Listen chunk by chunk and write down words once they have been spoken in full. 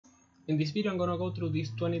In this video, I'm going to go through this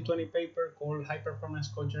 2020 paper called High Performance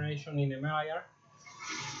Code Generation in MLIR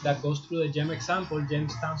that goes through the GEMM example.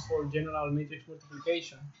 GEMM stands for General Matrix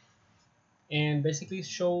Multiplication, and basically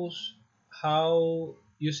shows how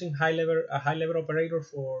using a high-level operator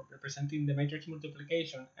for representing the matrix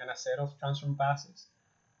multiplication and a set of transform passes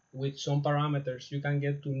with some parameters, you can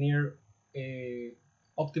get to near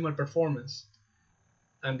optimal performance.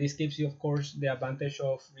 And this gives you, of course, the advantage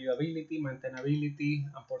of readability, maintainability,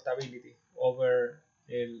 and portability over,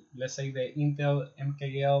 let's say, the Intel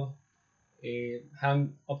MKL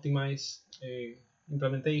hand optimized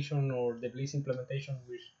implementation or the Bliss implementation,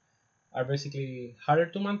 which are basically harder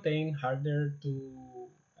to maintain, harder to,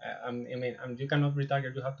 you cannot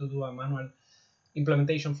retarget. You have to do a manual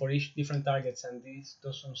implementation for each different targets, and this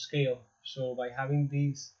doesn't scale. So by having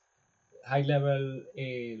this high-level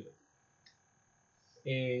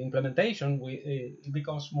implementation, it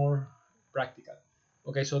becomes more practical.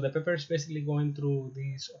 Okay, so the paper is basically going through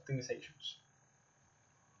these optimizations.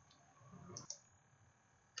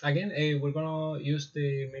 Again, we're gonna use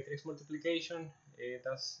the matrix multiplication.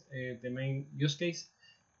 That's the main use case.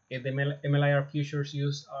 The MLIR features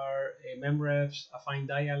used are memrefs, affine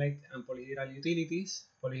dialect, and polyhedral utilities.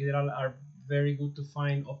 Polyhedral are very good to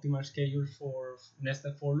find optimal schedules for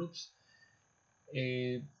nested for loops.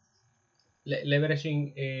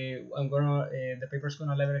 Leveraging, the paper is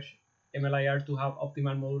gonna leverage MLIR to have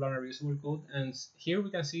optimal modular and reusable code. And here we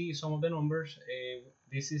can see some of the numbers.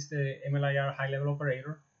 This is the MLIR high-level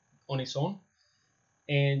operator on its own,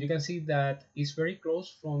 and you can see that it's very close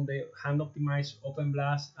from the hand-optimized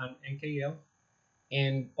OpenBlast and NKL,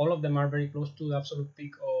 and all of them are very close to the absolute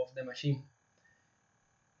peak of the machine.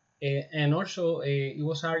 And also, it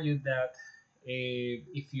was argued that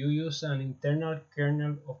if you use an internal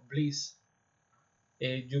kernel of Bliss,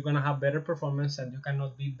 you're gonna have better performance, and you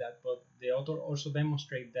cannot beat that. But the author also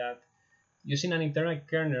demonstrate that using an internal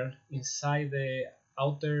kernel inside the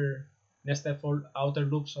outer nested for outer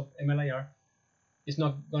loops of MLIR is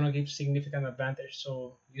not gonna give significant advantage.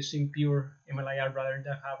 So using pure MLIR rather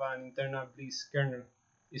than have an internal Bliss kernel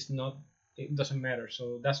it doesn't matter.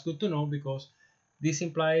 So that's good to know, because this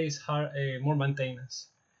implies more maintenance.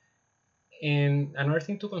 And another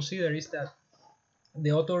thing to consider is that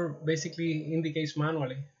the author basically indicates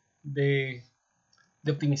manually the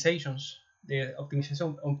optimizations, the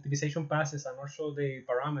optimization passes, and also the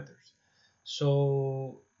parameters.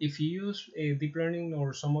 So if you use a deep learning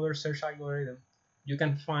or some other search algorithm, you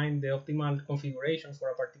can find the optimal configuration for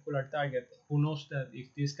a particular target. Who knows that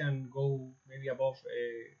if this can go maybe above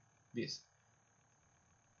this.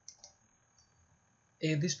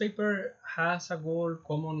 This paper has a goal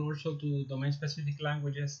common also to domain-specific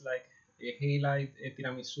languages like Halide,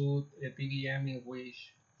 Tiramisu, TVM, in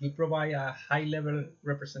which you provide a high-level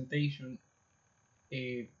representation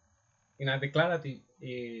in a declarative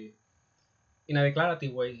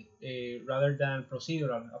way rather than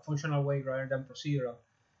procedural, a functional way rather than procedural.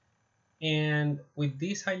 And with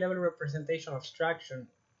this high-level representation abstraction,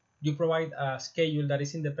 you provide a schedule that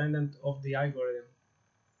is independent of the algorithm,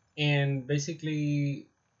 and basically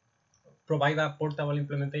provide a portable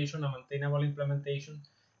implementation, a maintainable implementation.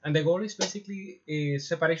 And the goal is basically a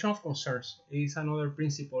separation of concerns. It's another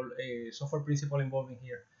principle, a software principle involving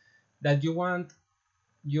here, that you want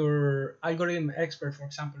your algorithm expert, for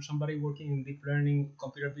example, somebody working in deep learning,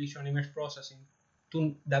 computer vision, image processing,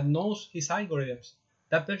 that knows his algorithms.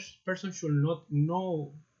 That person should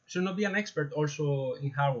not be an expert also in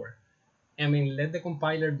hardware. I mean, let the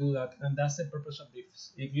compiler do that, and that's the purpose of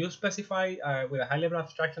this. If you specify with a high-level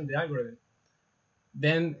abstraction the algorithm,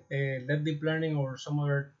 then let deep learning or some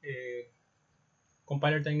other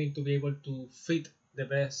compiler technique to be able to fit the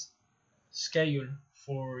best schedule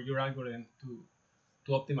for your algorithm to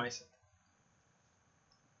optimize it.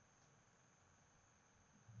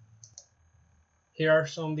 Here are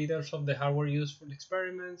some details of the hardware used for the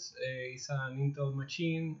experiments. It's an Intel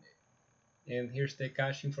machine, and here's the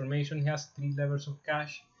cache information. It has 3 levels of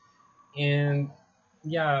cache, and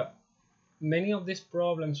yeah, many of these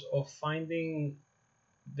problems of finding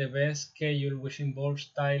the best schedule, which involves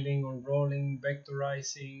tiling, unrolling,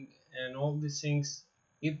 vectorizing, and all these things,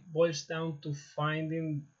 it boils down to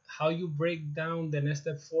finding how you break down the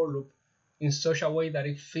nested for loop in such a way that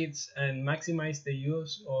it fits and maximizes the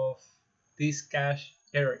use of this cache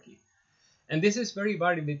hierarchy. And this is very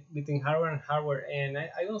varied between hardware and hardware, and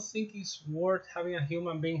I don't think it's worth having a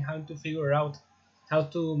human being having to figure out how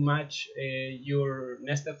to match your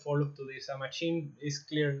nested for loop to this. A machine is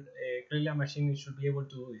clearly a machine should be able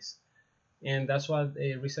to do this, and that's what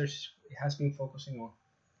research has been focusing on.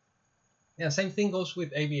 Yeah, same thing goes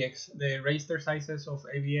with AVX. The register sizes of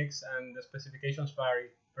AVX and the specifications vary.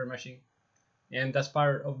 per machine. And that's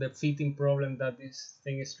part of the fitting problem that this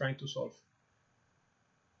thing is trying to solve.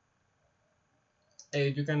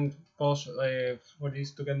 You can pause for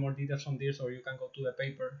this to get more details on this, or you can go to the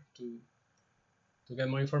paper to get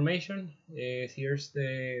more information. Here's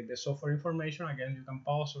the software information. Again, you can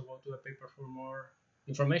pause or go to the paper for more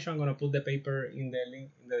information. I'm going to put the paper in the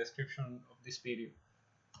link in the description of this video.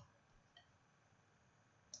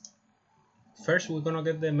 First, we're going to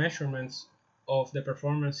get the measurements of the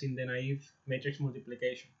performance in the naive matrix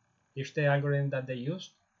multiplication. Here's the algorithm that they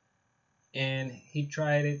used, and he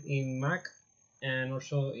tried it in Mac and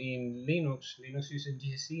also in Linux using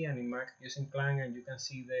GCC, and in Mac using Clang, and you can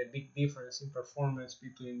see the big difference in performance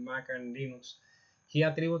between Mac and Linux. He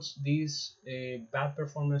attributes this bad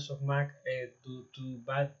performance of Mac due to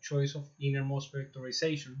bad choice of innermost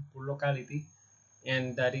vectorization, poor locality,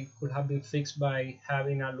 and that it could have been fixed by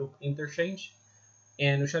having a loop interchange.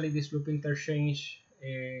 And usually this loop interchange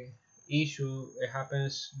issue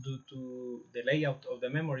happens due to the layout of the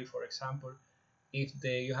memory. For example, if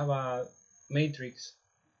you have a matrix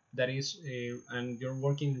that is and you're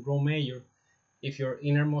working row major, if your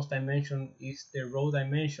innermost dimension is the row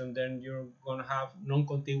dimension, then you're gonna have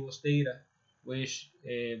non-contiguous data, which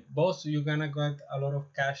both you're gonna get a lot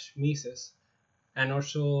of cache misses, and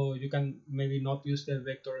also you can maybe not use the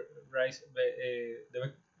vectorized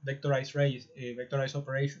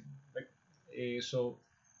operation. So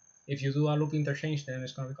if you do a loop interchange, then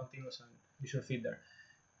it's gonna be continuous and you should fit there.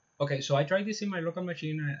 Okay, so I tried this in my local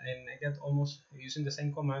machine and I get almost using the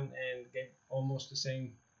same command and get almost the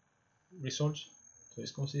same results, so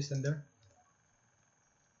it's consistent there.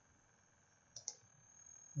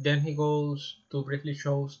 Then he goes to briefly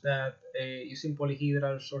shows that using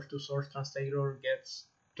polyhedral source-to-source translator gets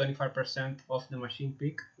 25% of the machine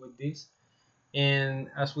peak with this, and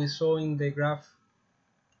as we saw in the graph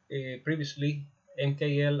previously,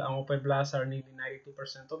 MKL and OpenBlast are nearly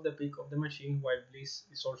 92% of the peak of the machine, while Bliss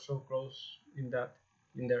is also close in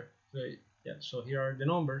there. So yeah, so here are the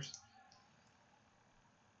numbers.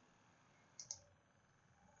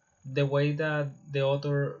 The way that the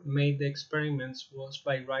author made the experiments was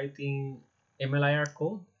by writing MLIR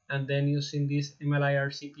code and then using this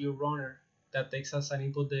MLIR CPU runner that takes as an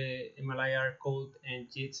input the MLIR code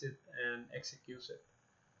and cheats it and executes it.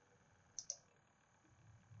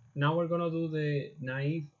 Now we're gonna do the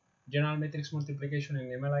naive general matrix multiplication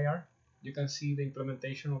in MLIR. You can see the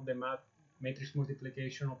implementation of the matrix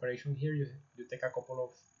multiplication operation here. You take a couple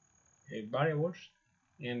of variables,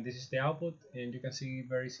 and this is the output, and you can see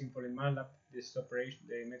very simple in MATLAB. This is the operation,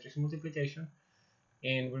 the matrix multiplication,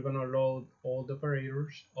 and we're gonna load all the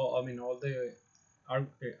operators, all the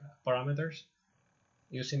parameters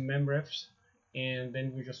using memrefs, and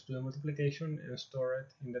then we just do the multiplication and store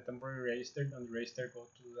it in the temporary register, and the register go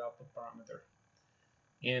to the output parameter.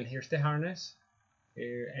 And here's the harness,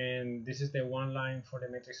 and this is the one line for the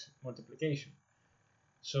matrix multiplication.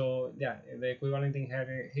 So yeah, the equivalent in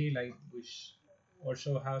highlight, which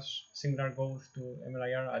also has similar goals to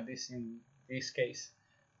MLIR, at least in this case.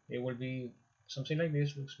 It will be something like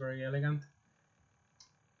this, looks very elegant.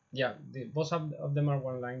 Yeah, both of them are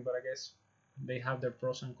one line, but I guess they have their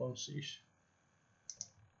pros and cons each.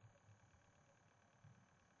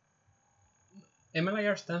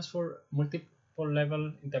 MLIR stands for multiple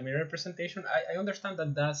level intermediate representation. I understand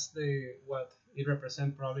that that's what it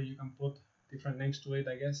represents. Probably you can put different names to it,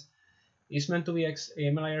 I guess. It's meant to be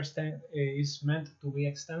MLIR is meant to be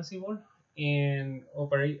extensible and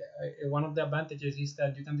operate. One of the advantages is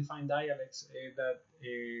that you can define dialects that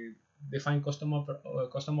define custom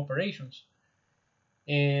operations.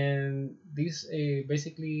 And this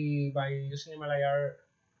basically, by using MLIR,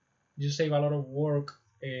 you save a lot of work,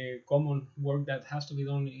 common work that has to be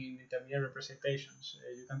done in intermediate representations.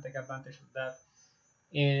 You can take advantage of that.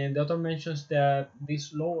 And the author mentions that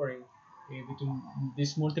this lowering between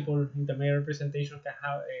these multiple intermediate representations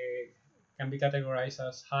can be categorized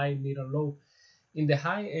as high, middle, low. In the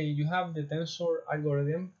high, you have the tensor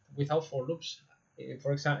algorithm without for loops.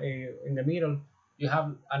 For example, in the middle, you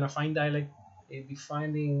have an affine dialect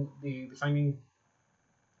defining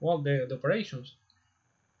well the operations.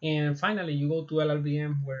 And finally, you go to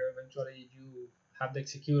LLVM, where eventually you have the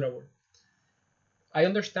executable. I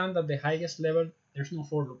understand that the highest level, there's no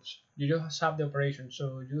for loops. You just have the operation.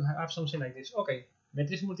 So you have something like this. Okay,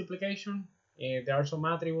 matrix multiplication, there are some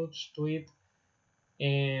attributes to it,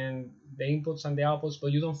 and the inputs and the outputs,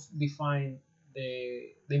 but you don't define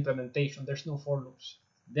the implementation. There's no for loops.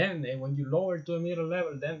 Then when you lower to a middle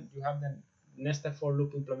level, then you have the nested for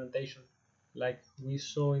loop implementation, like we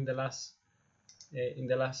saw in the last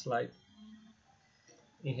slide.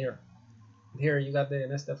 In here you got the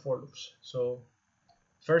nested for loops. So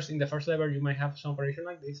first in the first level you might have some operation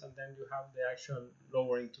like this, and then you have the actual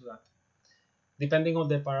lowering to that, depending on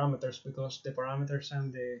the parameters, because the parameters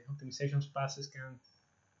and the optimization passes can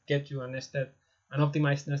get you an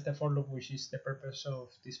optimized nested for loop, which is the purpose of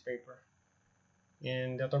this paper.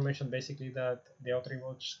 And the author mentioned basically that the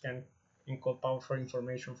attributes can encode powerful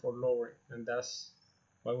information for lowering, and that's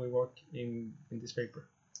why we work in this paper.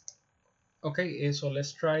 Okay, so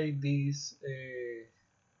let's try this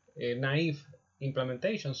naive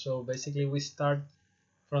implementation. So basically we start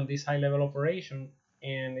from this high level operation,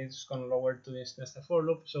 and it's going to lower to this nested for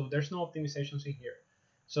loop. So there's no optimizations in here.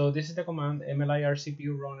 So this is the command MLIR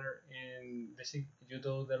CPU runner, and basically you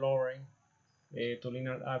do the lowering to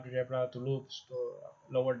linear algebra, to loops, to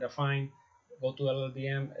lower the fine, go to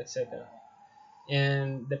LLVM, etc.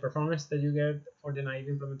 And the performance that you get for the naive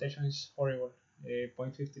implementation is horrible,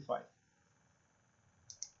 0.55.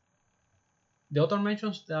 The author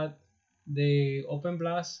mentions that the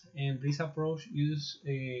OpenBLAS and Bliss approach use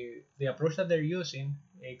the approach that they're using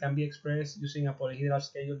can be expressed using a polyhedral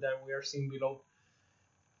schedule that we are seeing below.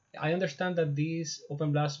 I understand that these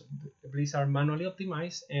OpenBLAS Bliss are manually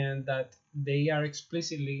optimized and that they are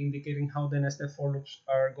explicitly indicating how the nested for loops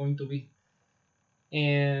are going to be.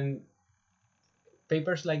 And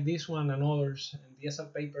papers like this one and others, and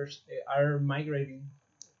DSL papers, are migrating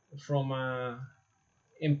from a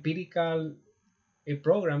empirical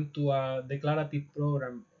program to a declarative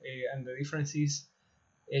program, and the difference is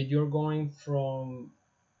you're going from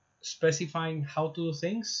specifying how to do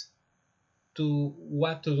things to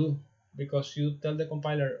what to do, because you tell the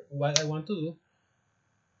compiler what I want to do,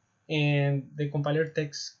 and the compiler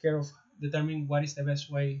takes care of determining what is the best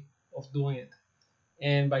way of doing it.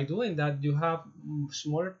 And by doing that, you have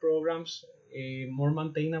smaller programs, more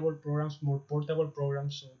maintainable programs, more portable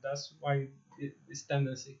programs. So that's why this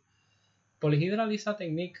tendency. Polyhedral is a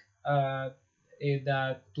technique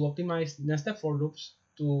that to optimize nested for loops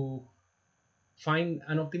to find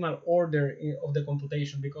an optimal order of the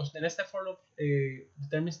computation, because the nested for loop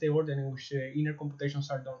determines the order in which inner computations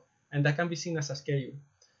are done, and that can be seen as a schedule.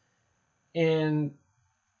 And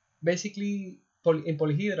basically, in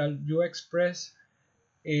polyhedral, you express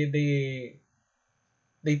the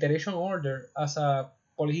iteration order as a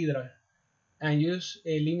polyhedral, and use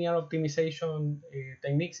linear optimization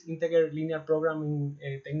techniques, integer linear programming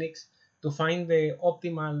techniques, to find the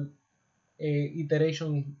optimal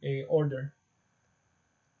iteration order.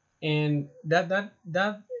 And that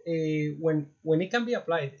when it can be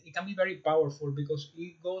applied, it can be very powerful, because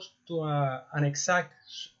it goes to an exact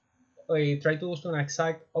try to go to an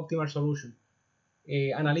exact optimal solution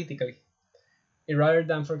analytically, rather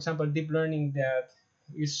than, for example, deep learning that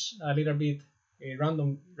is a little bit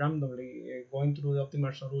randomly going through the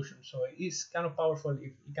optimal solution. So it's kind of powerful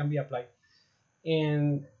if it can be applied.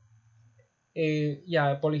 And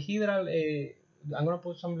yeah, polyhedral, I'm gonna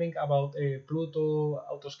put some link about Pluto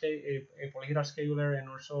autoscale, polyhedral scheduler, and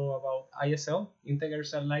also about ISL, integer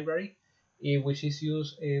cell library, which is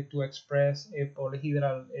used to express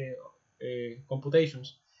polyhedral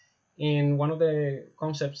computations. And one of the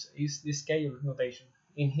concepts is the schedule notation.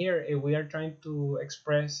 In here, we are trying to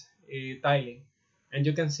express tiling, and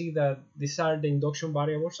you can see that these are the induction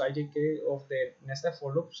variables ijk of the nested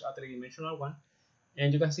for loops, a three-dimensional one.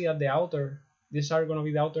 And you can see at the outer, these are going to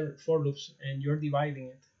be the outer for loops, and you're dividing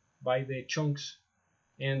it by the chunks,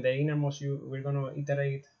 and the innermost we're going to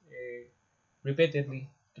iterate repeatedly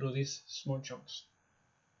through these small chunks.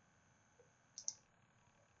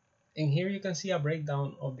 And here you can see a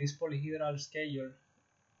breakdown of this polyhedral schedule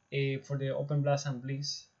for the OpenBLAS and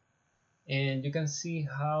Bliss, and you can see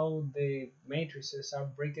how the matrices are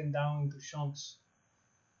broken down into chunks.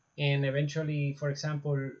 And eventually, for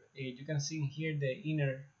example, you can see here the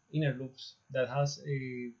inner loops that has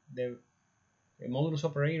the modulus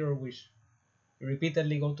operator, which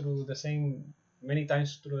repeatedly go through the same many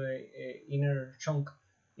times through the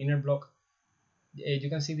inner block. You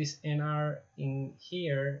can see this NR in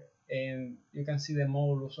here, and you can see the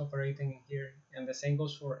modulus operating here, and the same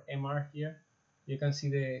goes for MR here. You can see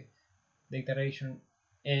the iteration.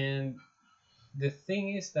 And the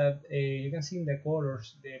thing is that you can see in the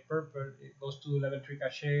colors, the purple, it goes to level 3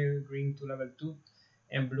 cache, green to level 2,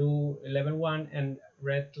 and blue level 1, and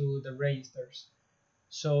red to the registers.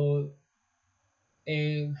 So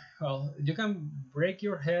well, you can break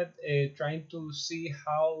your head trying to see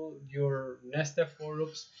how your nested for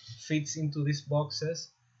loops fits into these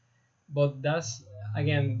boxes, but that's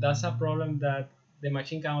a problem that the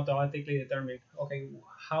machine can automatically determine. Okay,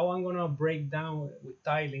 how I'm gonna break down with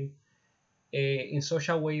tiling in such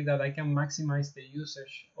a way that I can maximize the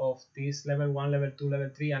usage of this level 1, level 2, level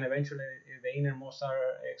 3, and eventually the innermost are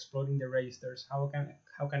exploding the registers. How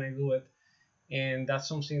can I do it? And that's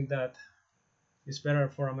something that is better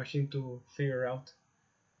for a machine to figure out.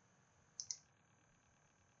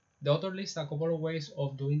 The author lists a couple of ways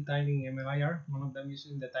of doing tiling in MLIR, one of them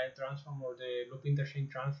using the tile transform or the loop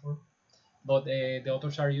interchange transform, but the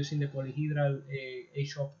authors are using the polyhedral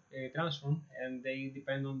HOP transform, and they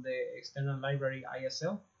depend on the external library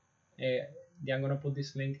ISL. I'm going to put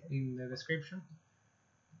this link in the description.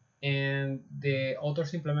 And the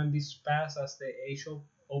authors implement this pass as the HOP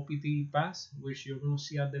OPT pass, which you're going to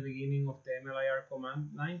see at the beginning of the MLIR command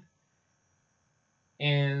line.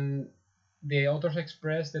 And the authors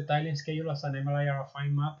express the tiling schedule as an MLIR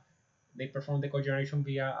affine map. They perform the cogeneration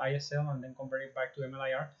via ISL and then convert it back to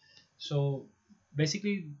MLIR. So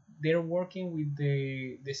basically, they're working with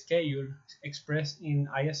the schedule expressed in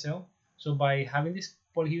ISL. So by having this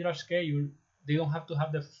polyhedral schedule, they don't have to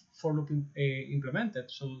have the for loop implemented.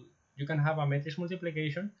 So you can have a matrix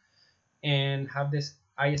multiplication and have this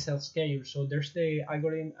ISL schedule. So there's the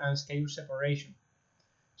algorithm and schedule separation.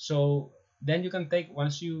 So then you can take,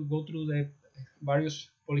 once you go through the various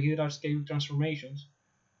polyhedral schedule transformations,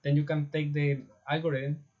 then you can take the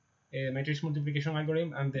algorithm, matrix multiplication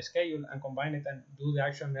algorithm, and the schedule, and combine it and do the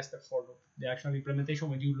actual nested for loop, the actual implementation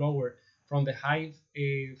when you lower from the high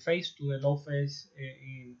phase to the low phase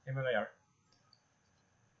in MLIR.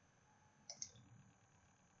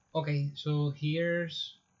 Okay, so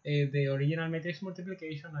here's the original matrix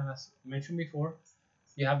multiplication, and as mentioned before,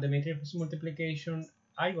 you have the matrix multiplication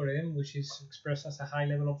algorithm, which is expressed as a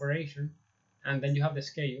high-level operation, and then you have the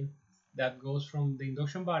schedule that goes from the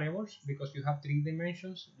induction variables, because you have 3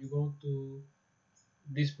 dimensions. You go to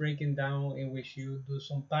this breaking down in which you do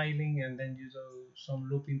some tiling and then you do some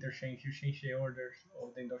loop interchange. You change the orders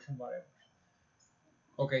of the induction variables.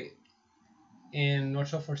 Okay, and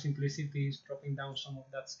also for simplicity is dropping down some of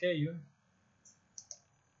that schedule.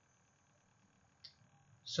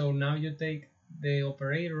 So now you take the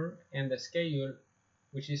operator and the schedule,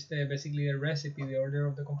 which is basically the recipe, the order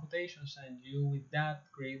of the computations, and you with that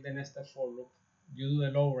create the nested for loop. You do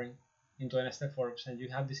the lowering into a nested for loops, and you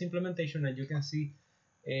have this implementation, and you can see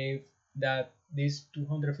that this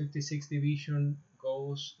 256 division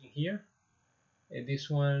goes in here. This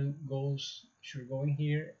one should go in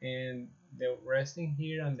here, and the rest in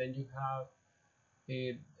here, and then you have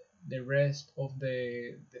the rest of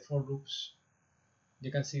the for loops.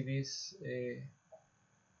 You can see this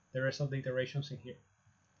the rest of the iterations in here.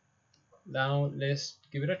 Now let's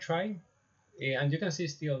give it a try, and you can see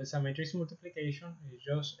still it's a matrix multiplication. It's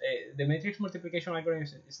just the matrix multiplication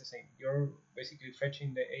algorithm is the same. You're basically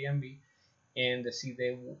fetching the A and B, and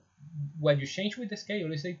what you change with the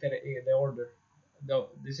scale is the order.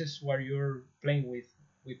 This is what you're playing with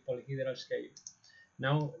polyhedral scale.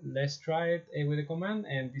 Now let's try it with the command,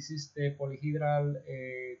 and this is the polyhedral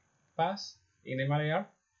pass in MLIR,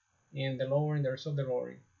 and the lowering, the rest of the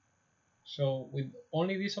lowering. So with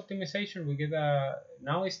only this optimization, we get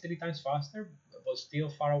now it's 3 times faster, but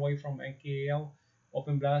still far away from NKL,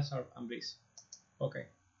 OpenBlast, and Bliss. Okay.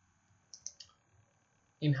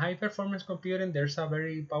 In high performance computing, there's a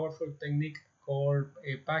very powerful technique called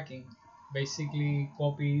packing. Basically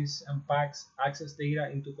copies and packs access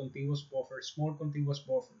data into contiguous buffers, small contiguous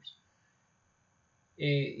buffers.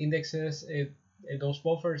 Indexes those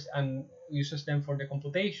buffers and uses them for the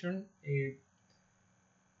computation.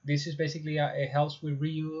 This is basically helps with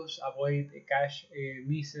reuse, avoid cache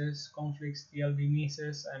misses, conflicts, TLB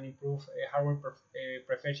misses, and improve hardware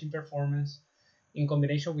prefetching performance. In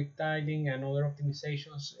combination with tiling and other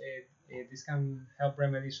optimizations, this can help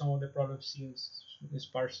remedy some of the problems seen in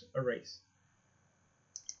sparse arrays.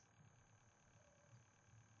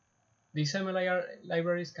 These MLIR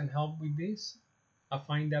libraries can help with this: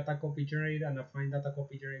 affine data copy generate and affine data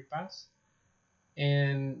copy generate pass.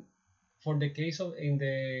 And for the case of in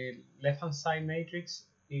the left-hand side matrix,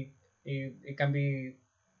 it can be,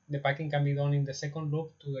 the packing can be done in the second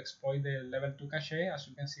loop to exploit the level 2 cache, as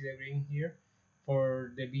you can see the green here.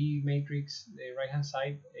 For the B matrix, the right-hand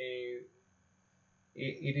side,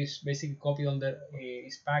 it is basically copied on the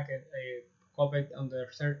is packed copied on the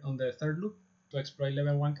third loop to exploit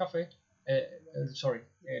level 1 cache,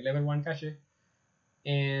 level 1 cache,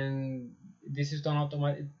 and this is done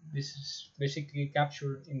automatically. This is basically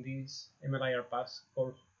captured in this MLIR pass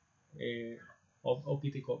called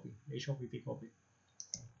OPT copy, HOPT copy.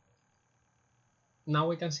 Now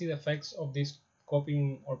we can see the effects of this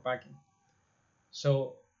copying or packing.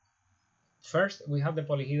 So first we have the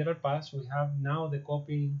polyhedral pass. We have now the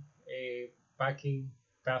copying, packing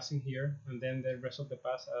passing here, and then the rest of the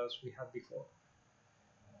pass as we had before.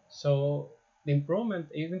 So the improvement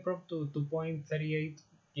is improved to 2.38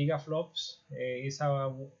 gigaflops. Is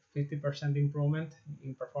a 50% improvement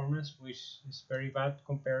in performance, which is very bad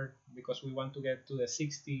compared, because we want to get to the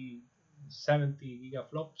 60, 70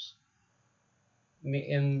 gigaflops.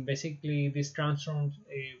 And basically these transforms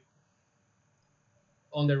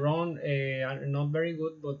on their own are not very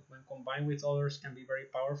good, but when combined with others can be very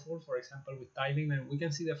powerful. For example, with tiling, and we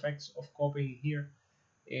can see the effects of copying here.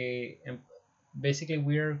 And basically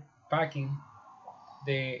we're packing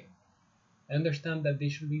the, I understand that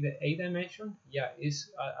this should be the A dimension. Yeah,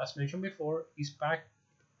 is as mentioned before, is packed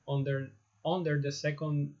under the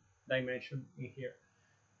second dimension in here.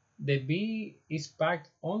 The B is packed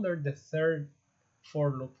under the third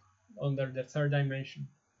for loop, under the third dimension,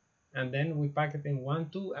 and then we pack it in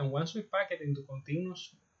 1, 2, and once we pack it into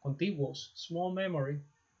contiguous small memory,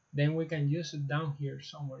 then we can use it down here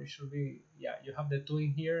somewhere. It should be, yeah, you have the 2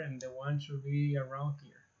 in here, and the 1 should be around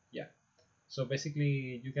here. Yeah, so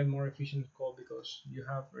basically you get more efficient code because you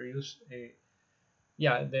have reused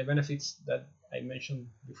the benefits that I mentioned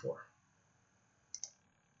before.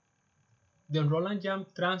 The unroll and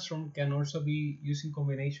jump transform can also be used in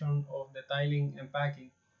combination of the tiling and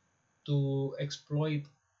packing to exploit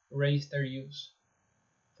register use.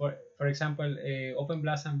 For example,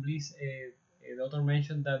 OpenBlast and Bliss, the author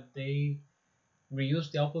mentioned that they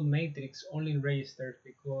reuse the output matrix only in registers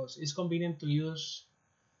because it's convenient to use.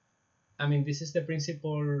 I mean, this is the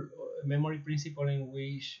principle, memory principle, in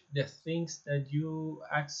which the things that you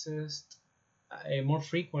accessed more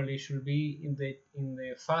frequently should be in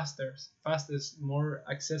the fastest, more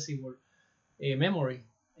accessible memory.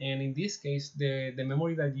 And in this case, the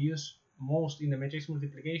memory that you use most in the matrix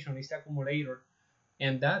multiplication is the accumulator,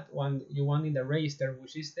 and that one you want in the register,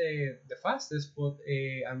 which is the fastest, but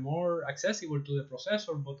and more accessible to the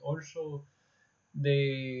processor, but also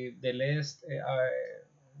the less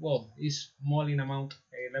well, is small in amount.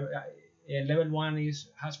 Level 1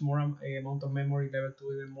 has more amount of memory, level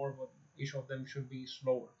 2 even more, but each of them should be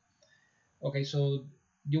slower. Okay, so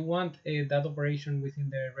you want that operation within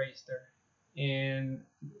the register, and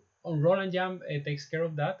unroll and jump takes care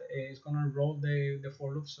of that. It's gonna roll the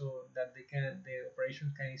for loop so that the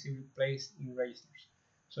operation can easily be placed in registers.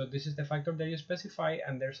 So this is the factor that you specify,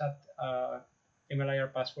 and there's a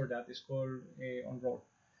MLIR pass for that. It's called unroll.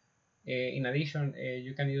 In addition,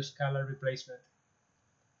 you can use scalar replacement.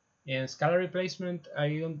 And scalar replacement,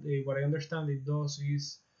 what I understand it does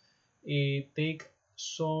is take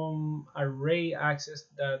some array access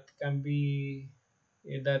that can be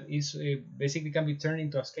basically can be turned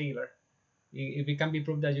into a scalar. If it can be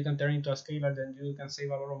proved that you can turn into a scalar, then you can save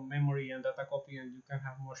a lot of memory and data copy, and you can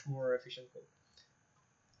have much more efficient code.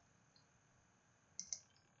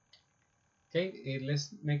 Okay,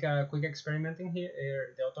 let's make a quick experiment in here.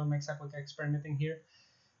 The author makes a quick experiment in here.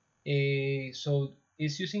 So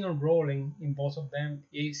it's using unrolling in both of them.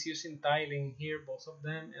 It's using tiling here, both of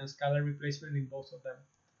them, and scalar replacement in both of them.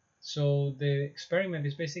 So the experiment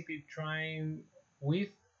is basically trying with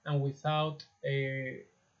and without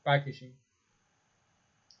packaging.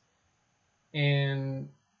 And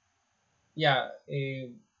yeah,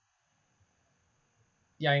 in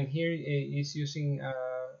here is using.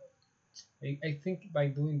 I think by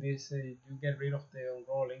doing this, you get rid of the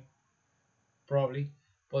unrolling, probably,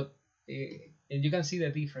 but you can see the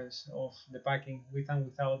difference of the packing with and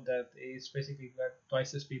without. That is basically like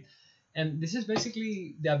twice the speed, and this is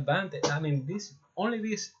basically the advantage. I mean, this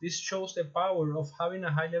shows the power of having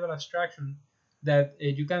a high level abstraction, that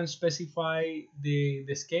you can specify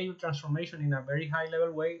the scale transformation in a very high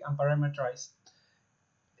level way and parameterize.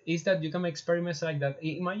 Is that you can make experiments like that.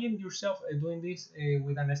 Imagine yourself doing this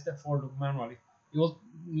with a nested for loop manually. It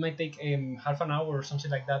might take half an hour or something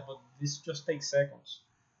like that, but this just takes seconds,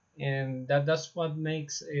 and that's what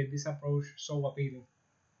makes this approach so appealing.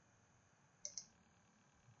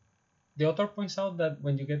 The author points out that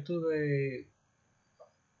when you get to the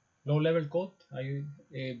low-level code,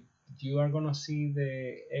 you are gonna see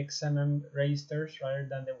the XMM registers rather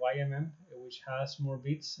than the YMM, which has more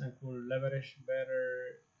bits and could leverage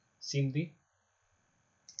better SIMD.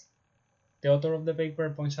 The author of the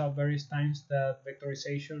paper points out various times that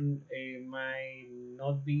vectorization might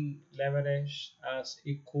not be leveraged as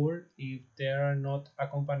it could if there are not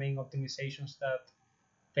accompanying optimizations that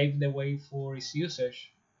pave the way for its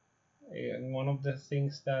usage. And one of the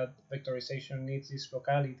things that vectorization needs is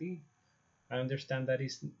locality. I understand that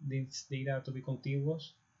it needs data to be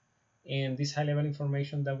contiguous, and this high-level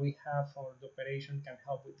information that we have for the operation can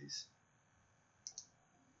help with this.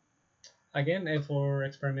 Again, for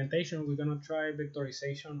experimentation, we're going to try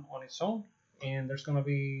vectorization on its own. and there's gonna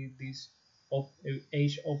be this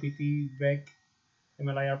HOPT vec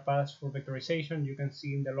MLIR pass for vectorization. You can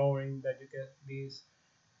see in the lowering that you get this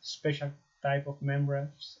special type of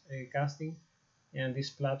membranes casting and this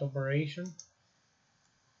plot operation,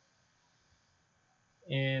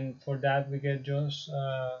 and for that we get just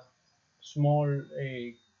small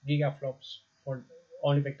gigaflops for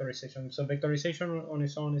only vectorization. So vectorization on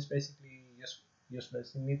its own is basically just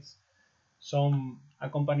useless. It needs some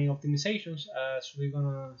accompanying optimizations, as we're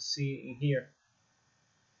gonna see in here.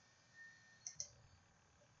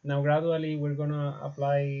 Now gradually we're gonna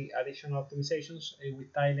apply additional optimizations.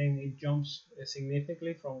 With tiling it jumps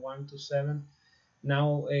significantly from 1 to 7.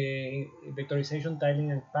 Now vectorization,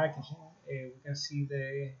 tiling, and packaging. We can see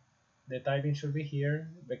the tiling should be here,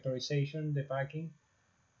 vectorization, the packing.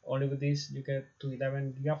 Only with this you get to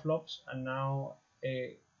 11 gigaflops, and now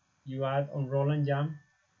you add unroll and jam,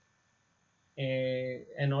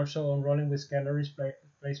 and also unrolling with scalar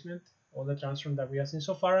replacement, all the transform that we have seen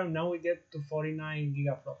so far, and now we get to 49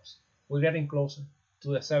 gigaflops. We're getting closer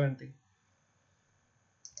to the 70.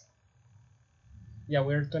 Yeah,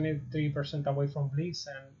 we're 23% away from Bliss,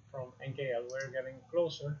 and from NKL we're getting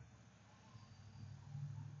closer.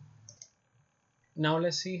 Now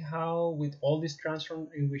let's see how, with all these transforms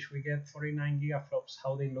in which we get 49 gigaflops,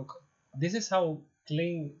 how they look. This is how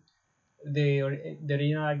clean the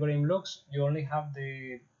original algorithm looks. You only have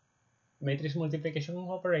the matrix multiplication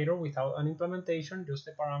operator without an implementation, just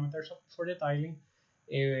the parameters for the tiling.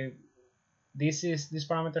 These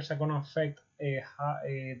parameters are going to affect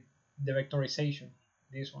the vectorization,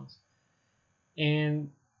 these ones.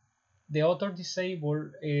 And the author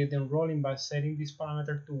disabled the enrolling by setting this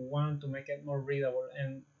parameter to 1 to make it more readable.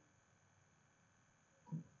 And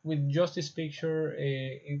with just this picture,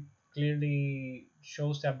 it clearly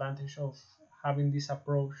shows the advantage of having this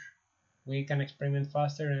approach. We can experiment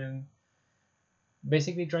faster, and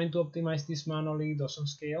basically trying to optimize this manually doesn't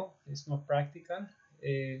scale. It's not practical.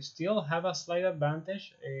 Still have a slight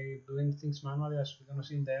advantage doing things manually, as we're going to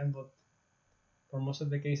see in the end, but for most of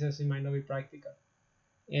the cases it might not be practical.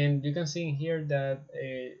 And you can see in here that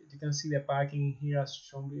you can see the packing here as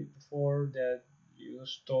shown before, that you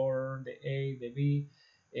store the A, the B.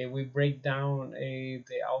 We break down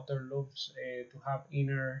the outer loops to have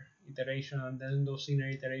inner iteration, and then those inner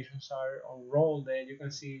iterations are unrolled. And you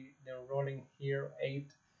can see the unrolling here 8,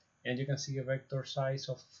 and you can see a vector size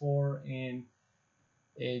of 4, and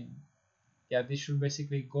yeah, this should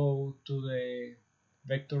basically go to the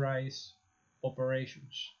vectorized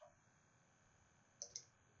operations.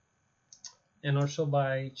 And also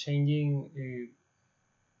by changing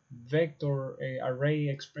vector array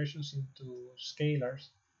expressions into scalars,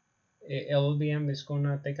 LLVM is going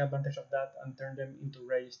to take advantage of that and turn them into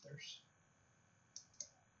registers.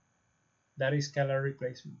 That is scalar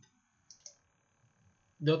replacement.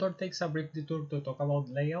 The author takes a brief detour to talk about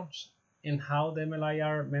layouts and how the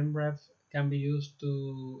MLIR memref can be used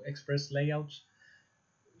to express layouts.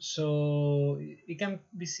 So it can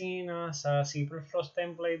be seen as a simple floss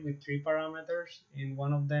template with 3 parameters, and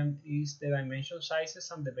one of them is the dimension sizes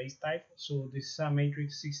and the base type. So this is a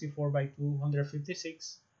matrix 64 by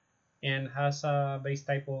 256 and has a base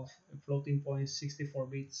type of floating point 64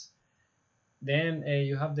 bits. Then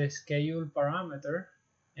you have the schedule parameter,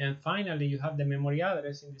 and finally you have the memory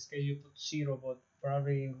address. In this case you put 0, but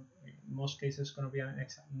probably in most cases it's going to be a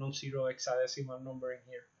non-zero hexadecimal number in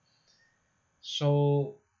here.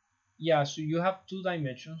 So yeah, so you have 2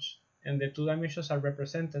 dimensions, and the 2 dimensions are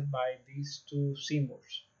represented by these 2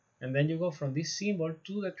 symbols, and then you go from this symbol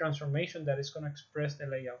to the transformation that is going to express the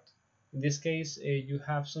layout. In this case you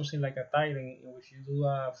have something like a tiling, in which you do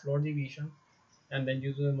a floor division and then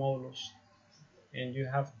you do the modulus, and you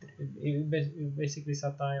have it basically is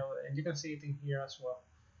a tile, and you can see it in here as well.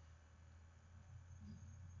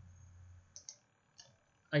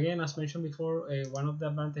 Again, as mentioned before, one of the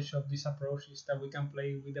advantages of this approach is that we can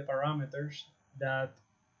play with the parameters that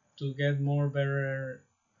to get more better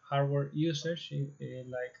hardware usage,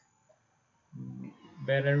 like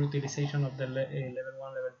better utilization of the level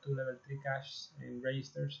 1, level 2, level 3 caches and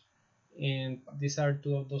registers. And these are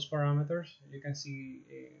 2 of those parameters. You can see,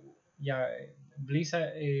 yeah, Bliss,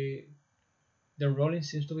 the rolling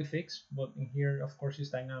seems to be fixed, but in here, of course, it's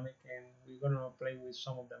dynamic, and we're gonna play with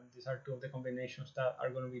some of them. These are 2 of the combinations that are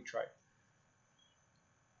gonna be tried.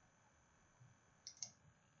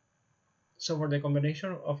 So for the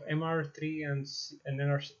combination of MR3 and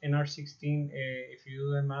NR16, if you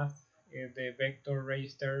do the math, the vector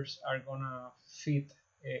registers are gonna fit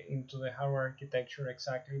into the hardware architecture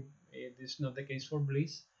exactly. This is not the case for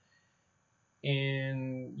Bliss.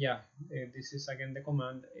 And yeah, this is again the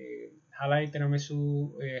command. Highlight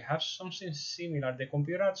tiramisu have something similar. The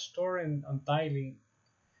computer store and tiling.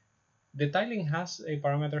 The tiling has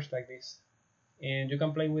parameters like this, and you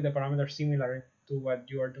can play with the parameters similar to what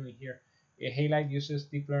you are doing here. Halide uses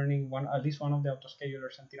deep learning, at least one of the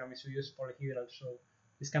autoschedulers, and tiramisu uses polyhedral. So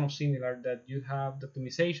it's kind of similar that you have the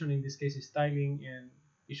optimization, in this case is tiling, and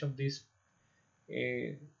each of these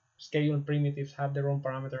schedule primitives have their own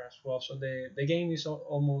parameter as well. So the game is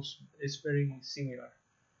very similar.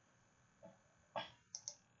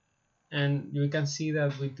 And you can see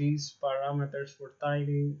that with these parameters for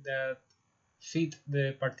tiling that fit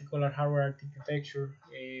the particular hardware architecture,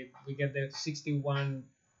 we get the 61.9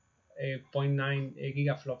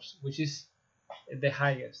 gigaflops, which is the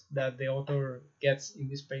highest that the author gets in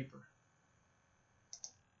this paper.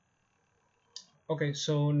 Okay,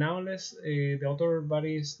 so now the author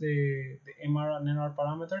varies the MR and NR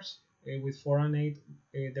parameters. With 4 and 8,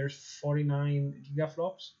 there's 49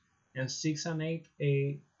 gigaflops, and 6 and 8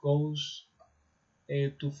 goes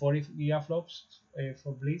to 40 gigaflops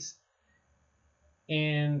for Bliss.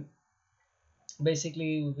 And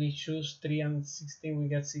basically, we choose 3 and 16, we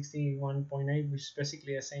get 61.8, which is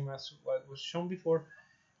basically the same as what was shown before.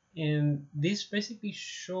 And this basically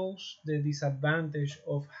shows the disadvantage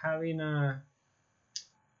of having a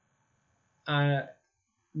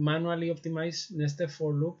manually optimized nested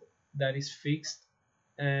for loop that is fixed,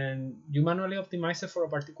 and you manually optimize it for a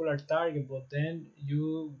particular target, but then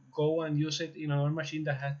you go and use it in another machine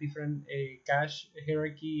that has different cache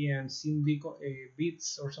hierarchy and SIM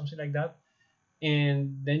bits or something like that,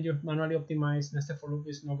 and then your manually optimized nested for loop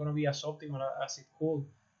is not going to be as optimal as it could.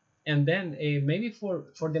 And then maybe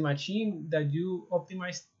for the machine that you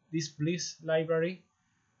optimized this Bliss library,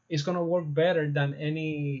 it's going to work better than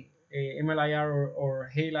any MLIR or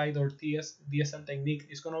Halide or DSL technique.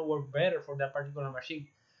 Is going to work better for that particular machine.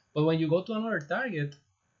 But when you go to another target,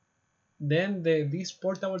 then these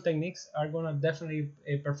portable techniques are going to definitely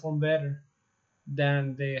perform better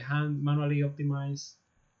than the hand manually optimized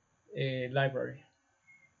library.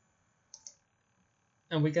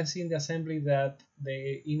 And we can see in the assembly that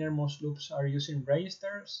the innermost loops are using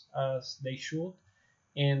registers as they should,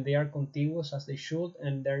 and they are contiguous as they should,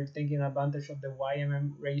 and they're taking advantage of the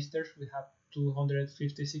YMM registers. We have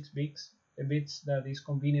 256 bits that is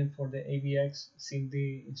convenient for the AVX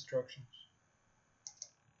SIMD instructions.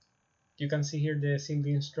 You can see here the SIMD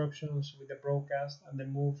instructions with the broadcast and the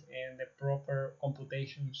move and the proper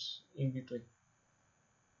computations in between.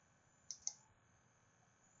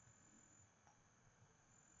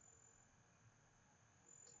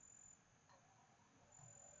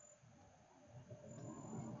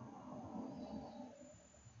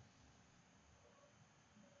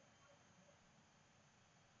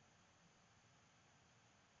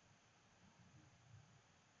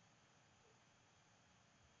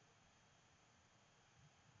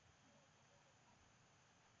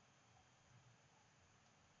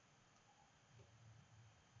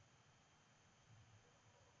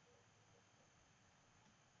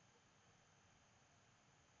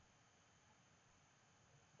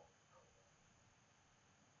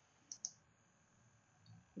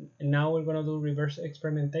 And now we're going to do reverse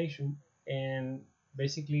experimentation, and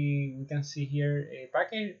basically we can see here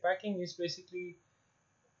packing is basically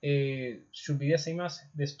should be the same as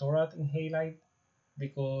the stored in Halide,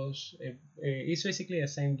 because it's basically the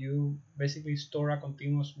same. You basically store a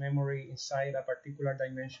continuous memory inside a particular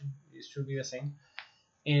dimension. It should be the same.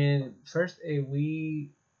 And first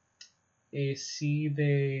we see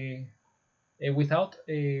the without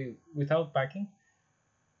packing,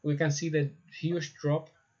 we can see the huge drop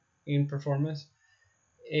in performance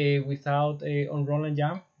without unroll and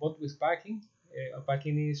jump, but with packing.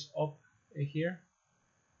 Packing is up here,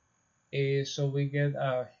 so we get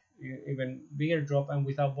a even bigger drop, and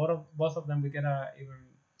without both of them we get a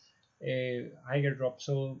even higher drop.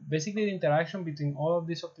 So basically the interaction between all of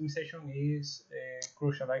this optimization is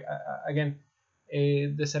crucial. Like again,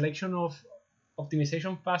 the selection of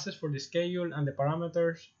optimization passes for the schedule and the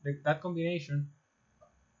parameters, that combination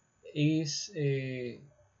is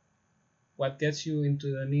what gets you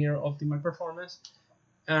into the near optimal performance.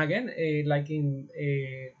 And again, like in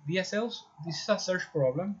DSLs, this is a search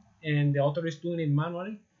problem, and the author is doing it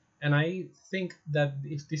manually. And I think that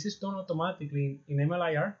if this is done automatically in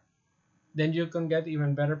MLIR, then you can get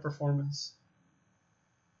even better performance.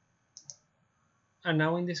 And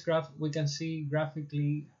now in this graph, we can see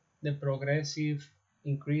graphically the progressive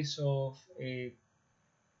increase of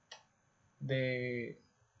the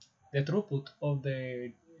throughput of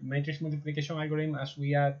the matrix multiplication algorithm as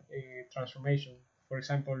we add a transformation. For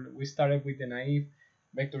example, we started with the naive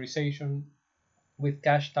vectorization, with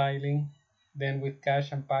cache tiling, then with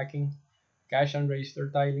cache and packing, cache and register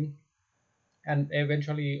tiling, and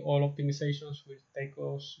eventually all optimizations will take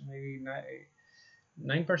us maybe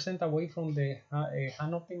 9% away from the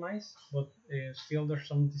hand optimized, but still there's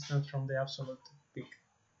some distance from the absolute peak.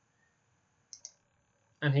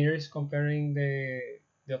 And here is comparing the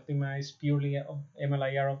optimized, purely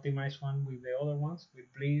MLIR optimized one with the other ones. With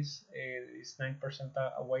Bliss, it's 9%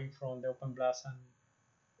 away from the Open Blast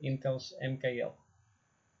and Intel's MKL.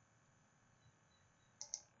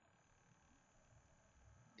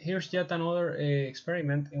 Here's yet another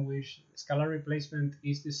experiment in which scalar replacement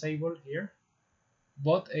is disabled here,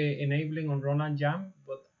 but enabling on roll and jam.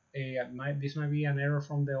 But this might be an error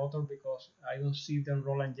from the author because I don't see the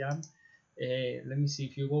roll and jam. Let me see.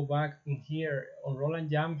 If you go back in here on roll and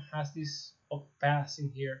jam, has this pass in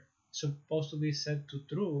here, supposed to be set to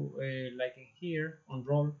true, like in here on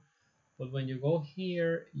roll. But when you go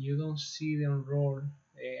here, you don't see the on roll,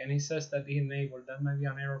 and it says that it enabled. That might be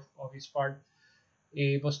an error of his part.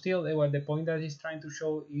 But still, what the point that he's trying to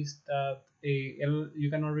show is that you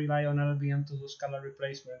cannot rely on LLVM to do scalar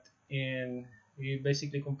replacement, and he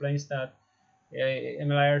basically complains that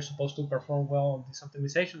MLIR is supposed to perform well on these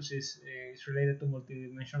optimizations is related to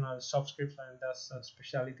multidimensional subscripts, and that's a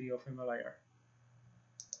specialty of MLIR.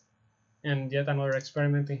 And yet another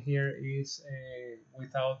experiment in here is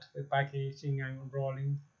without packaging and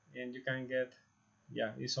rolling, and you can get,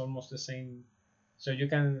 yeah, it's almost the same. So you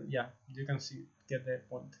can, yeah, you can see, get the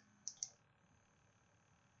point.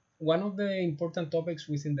 One of the important topics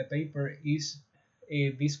within the paper is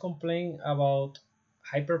this complaint about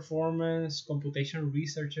high performance computation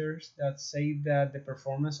researchers that say that the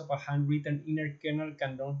performance of a handwritten inner kernel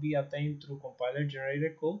cannot be attained through compiler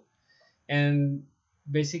generated code, and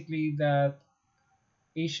basically that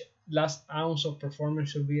each last ounce of performance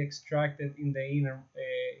should be extracted in the inner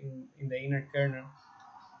in the inner kernel.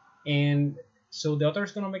 And so the author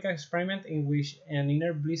is going to make an experiment in which an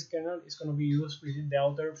inner Bliss kernel is going to be used within the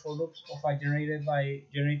outer for loops of a generated by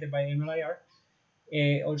MLIR.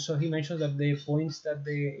 Also, he mentions that the points that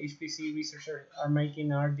the HPC researchers are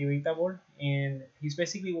making are debatable, and he's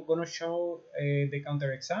basically going to show the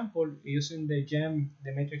counterexample using the GEMM,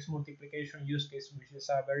 the matrix multiplication use case, which is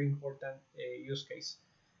a very important use case.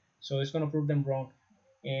 So it's going to prove them wrong,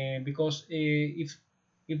 because if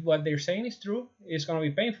what they're saying is true, it's going to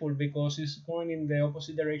be painful because it's going in the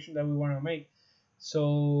opposite direction that we want to make.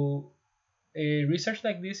 So research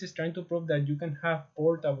like this is trying to prove that you can have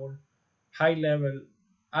portable high-level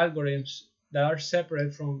algorithms that are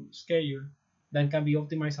separate from schedule that can be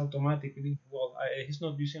optimized automatically. Well, he's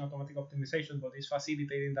not using automatic optimization, but he's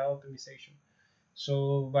facilitating that optimization.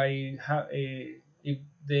 So by if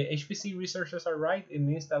the HPC researchers are right, it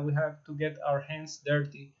means that we have to get our hands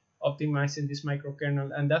dirty optimizing this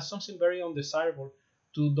microkernel, and that's something very undesirable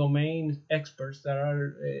to domain experts that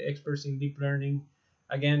are experts in deep learning,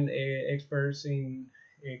 again, experts in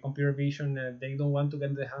computer vision. They don't want to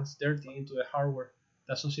get their hands dirty into the hardware.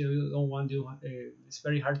 That's something you don't want to do. It's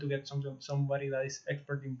very hard to get somebody that is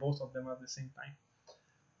expert in both of them at the same time.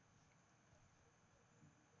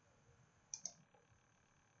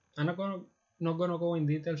 I'm not gonna go in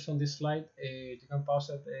details on this slide. You can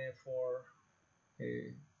pause it for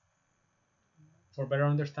better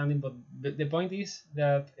understanding, but the point is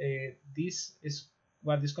that this is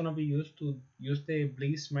what is going to be used to use the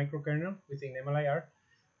Bliss microkernel within MLIR,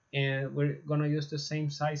 and we're going to use the same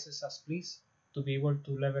sizes as Bliss to be able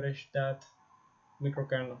to leverage that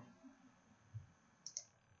microkernel.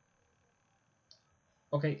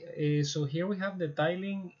 Okay, so here we have the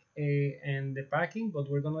tiling and the packing, but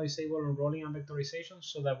we're going to disable unrolling and vectorization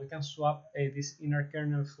so that we can swap this inner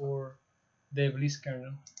kernel for the Bliss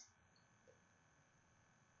kernel.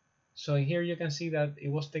 So here you can see that it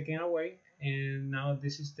was taken away, and now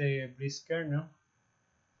this is the Bliss kernel.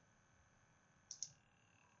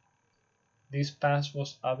 This pass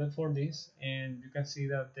was added for this, and you can see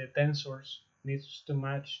that the tensors needs to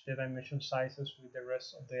match the dimension sizes with the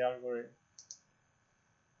rest of the algorithm.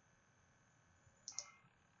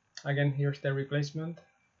 Again, here's the replacement.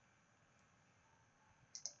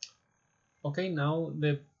 Okay, now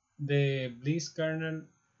the Bliss kernel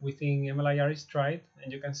within MLIR is tried,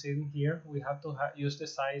 and you can see in here we have to use the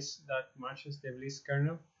size that matches the Bliss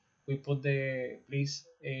kernel. We put the Bliss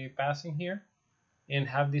pass in here and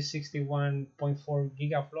have this 61.4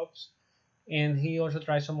 gigaflops. And he also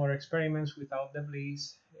tried some more experiments without the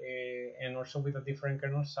Bliss and also with a different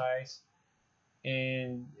kernel size.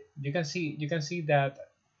 And you can see that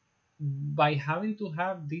by having to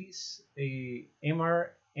have this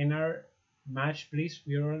MR/NR match Bliss,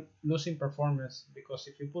 we are losing performance, because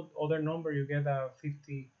if you put other number, you get a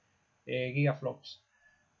 50 gigaflops.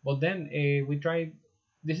 But then we tried.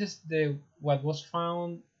 This is what was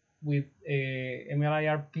found with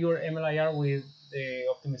MLIR, pure MLIR with the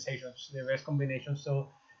optimizations, the best combination. So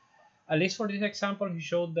at least for this example, he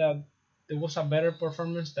showed that there was a better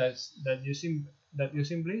performance that using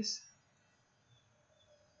Bliss.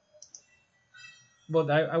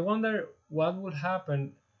 But I wonder what would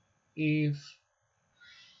happen if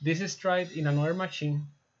this is tried in another machine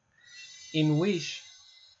in which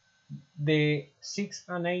the 6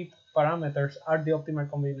 and 8 parameters are the optimal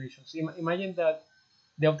combinations. Imagine that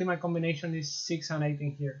the optimal combination is 6 and 8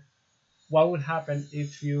 in here. What would happen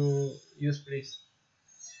if you use Bliss?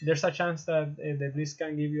 There's a chance that the Bliss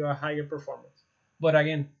can give you a higher performance. But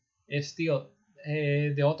again, still,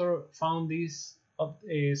 the author found these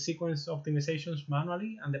sequence optimizations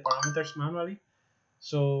manually and the parameters manually.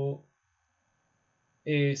 So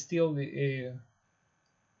still, the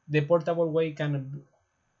portable way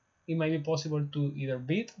it might be possible to either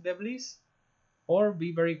beat the Bliss or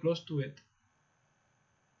be very close to it.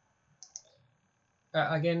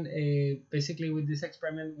 Again, basically with this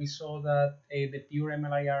experiment, we saw that the pure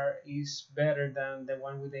MLIR is better than the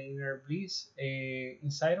one with the inner Bliss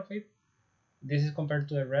inside of it. This is compared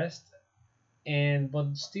to the rest,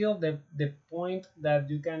 but still the point that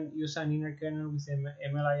you can use an inner kernel with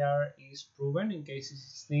MLIR is proven in case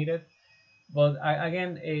it's needed. But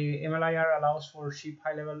again, MLIR allows for cheap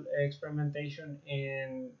high-level experimentation,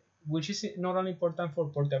 and which is not only important for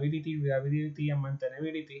portability, reliability, and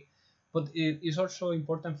maintainability, but it is also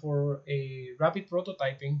important for a rapid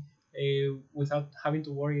prototyping without having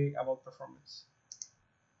to worry about performance.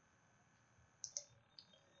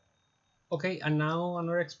 Okay, and now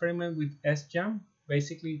another experiment with SGEMM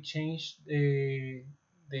basically changed the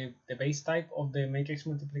base type of the matrix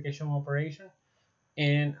multiplication operation.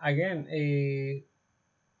 And again,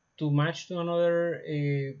 to match to another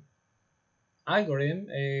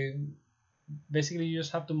algorithm, basically you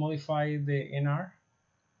just have to modify the NR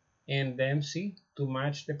and the MC to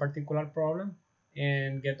match the particular problem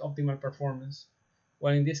and get optimal performance.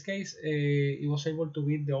 Well, in this case, it was able to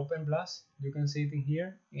beat the Open Blast. You can see it in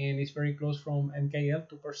here, and it's very close from MKL,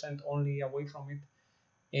 2% only away from it.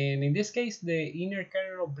 And in this case, the inner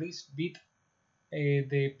kernel of Bliss beat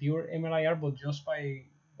the pure MLIR, but just by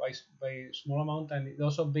a small amount, and it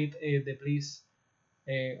also beat the Bliss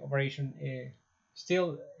operation.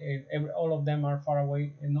 Still, all of them are far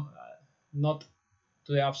away, and not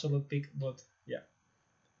to the absolute peak, but yeah.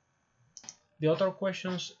 The other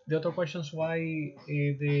questions why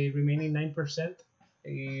the remaining 9%.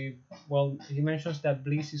 Well, he mentions that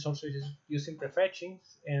Bliss is also using prefetching,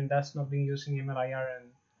 and that's not being using MLIR,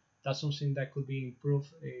 and that's something that could be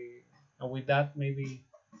improved. And with that, maybe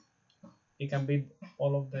it can beat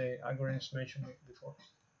all of the algorithms mentioned before.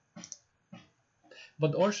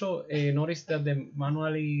 But also notice that the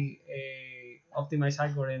manually optimized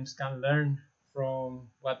algorithms can learn from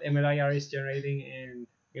what MLIR is generating and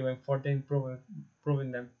even further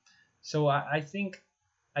improving them. So I think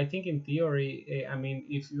in theory, I mean,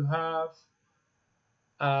 if you have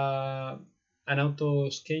an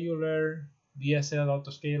autoscaler, DSL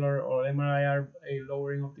autoscaler, or MLIR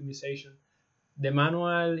lowering optimization, the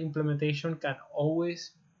manual implementation can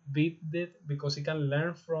always beat it because it can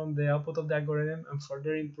learn from the output of the algorithm and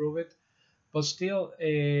further improve it. But still,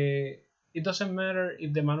 it doesn't matter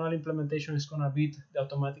if the manual implementation is going to beat the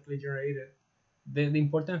automatically generated. The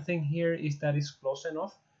important thing here is that it's close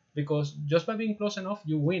enough, because just by being close enough,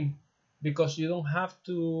 you win, because you don't have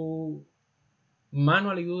to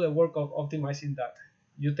manually do the work of optimizing that.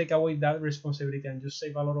 You take away that responsibility and you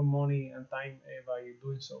save a lot of money and time by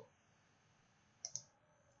doing so.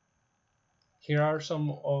 Here are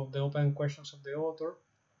some of the open questions of the author,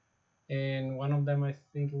 and one of them I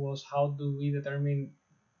think was, how do we determine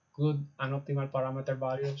good and optimal parameter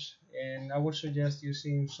values? And I would suggest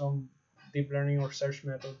using some deep learning or search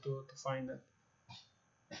method to find that.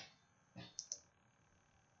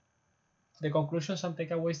 The conclusions and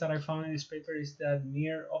takeaways that I found in this paper is that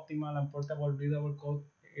near optimal and portable readable code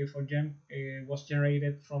for GEMM was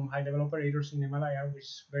generated from high-level operators in MLIR, which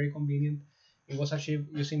is very convenient. It was achieved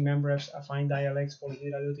using memrefs, affine dialects,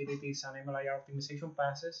 polyhedral utilities, and MLIR optimization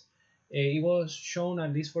passes. It was shown,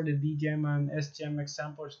 at least for the DGEMM and SGEMM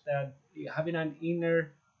examples, that having an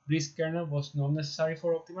inner Bliss kernel was not necessary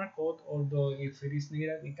for optimal code, although if it is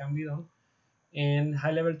needed, it can be done. And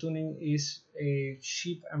high-level tuning is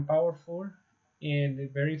cheap and powerful and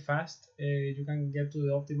very fast. You can get to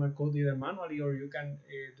the optimal code either manually, or you can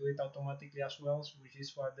do it automatically as well, which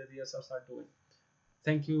is what the DSLs are doing.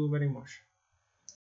 Thank you very much.